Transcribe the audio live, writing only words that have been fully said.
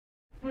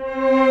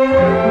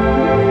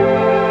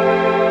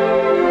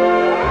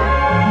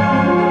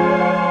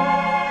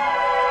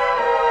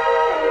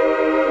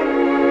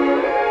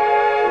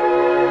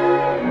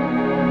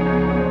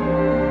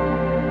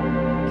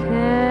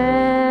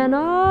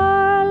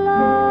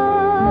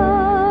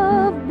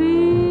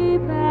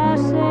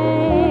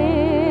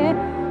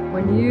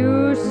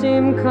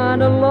seem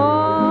kinda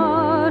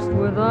lost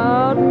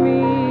without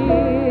me,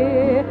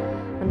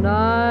 and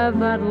I've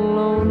that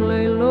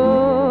lonely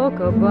look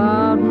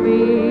about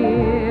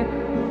me.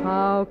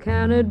 How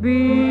can it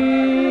be?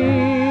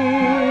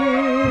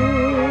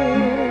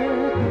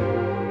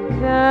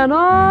 Can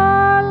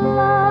our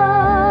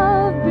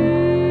love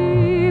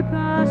be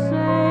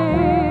passe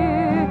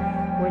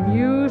when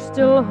you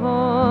still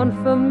haunt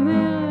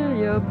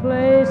familiar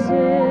places,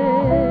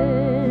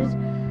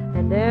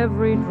 and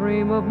every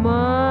dream of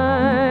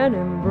mine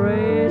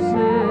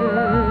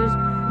embraces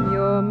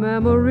your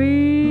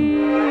memory?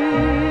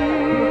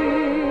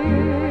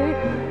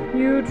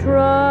 You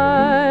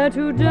try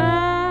to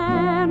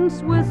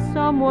dance with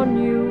someone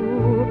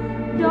new,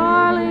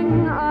 darling,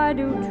 I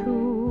do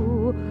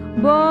too,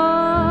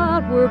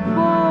 but we're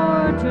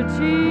bored to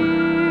tears.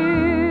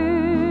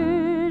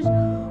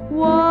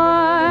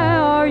 Why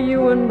are you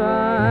and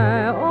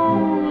I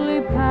only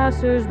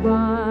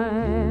passers-by,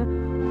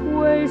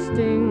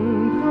 wasting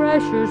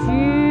precious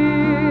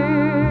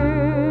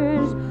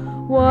years?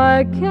 Why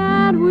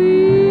can't we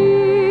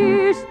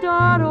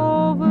start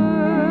over?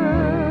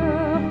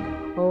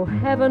 Oh,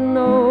 heaven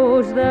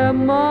knows there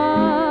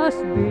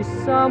must be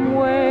some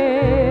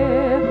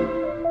way.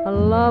 A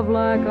love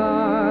like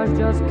ours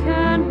just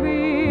can't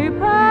be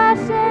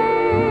passe,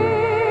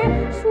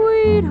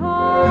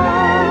 sweetheart.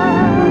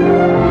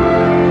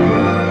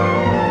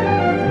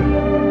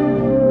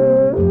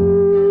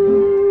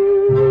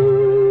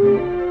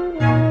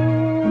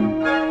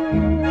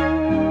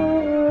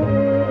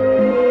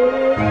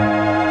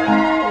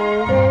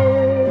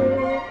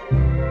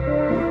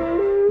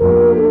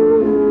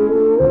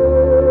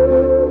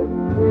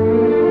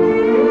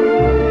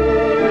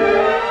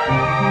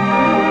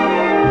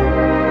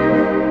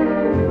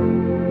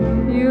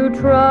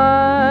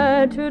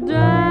 Try to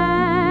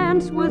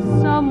dance with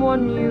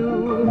someone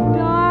new,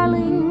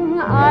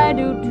 darling, I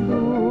do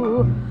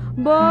too,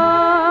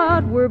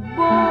 but we're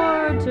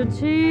bored to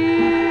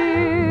tears.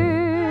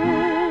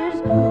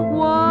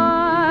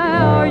 Why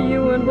are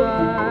you and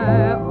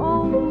I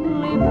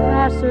only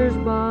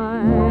passers-by,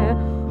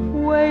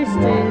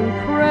 wasting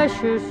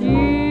precious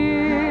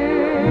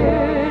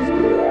years?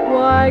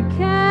 Why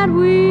can't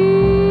we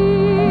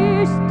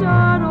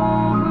start over?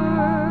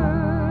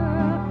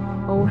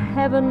 Oh,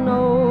 heaven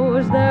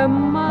knows there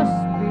must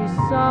be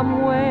some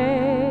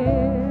way.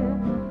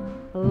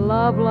 A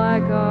love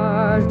like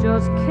ours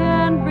just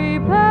can't be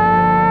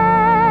passed.